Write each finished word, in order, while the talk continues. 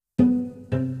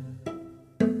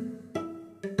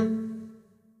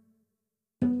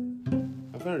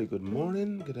very good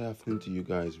morning, good afternoon to you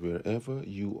guys, wherever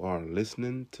you are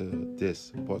listening to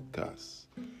this podcast.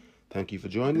 Thank you for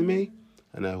joining me,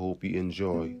 and I hope you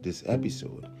enjoy this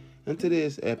episode. And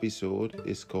today's episode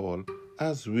is called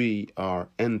As We Are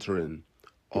Entering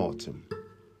Autumn.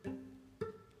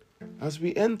 As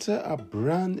we enter a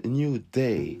brand new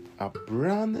day, a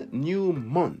brand new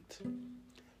month,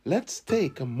 let's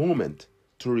take a moment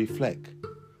to reflect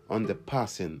on the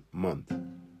passing month.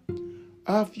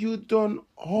 Have you done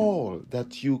all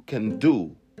that you can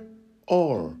do,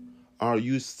 or are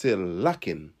you still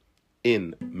lacking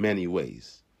in many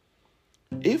ways?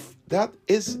 If that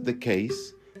is the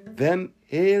case, then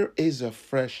here is a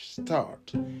fresh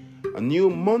start, a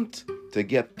new month to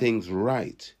get things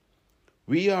right.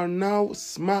 We are now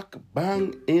smack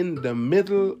bang in the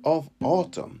middle of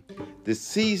autumn, the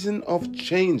season of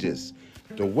changes.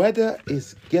 The weather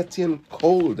is getting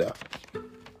colder.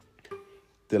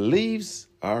 The leaves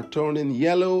are turning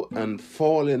yellow and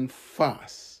falling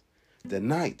fast. The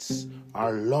nights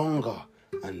are longer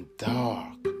and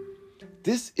dark.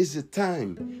 This is a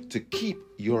time to keep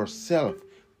yourself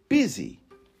busy.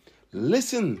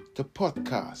 Listen to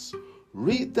podcasts.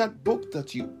 Read that book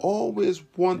that you always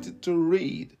wanted to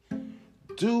read.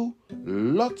 Do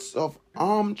lots of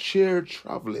armchair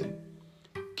traveling.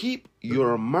 Keep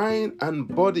your mind and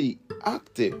body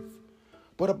active.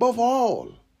 But above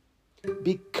all,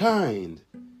 be kind.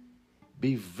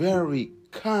 Be very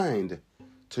kind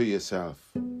to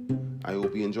yourself. I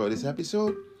hope you enjoy this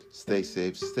episode. Stay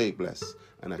safe, stay blessed,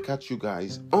 and I'll catch you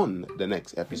guys on the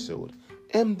next episode.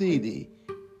 MDD,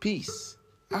 peace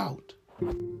out.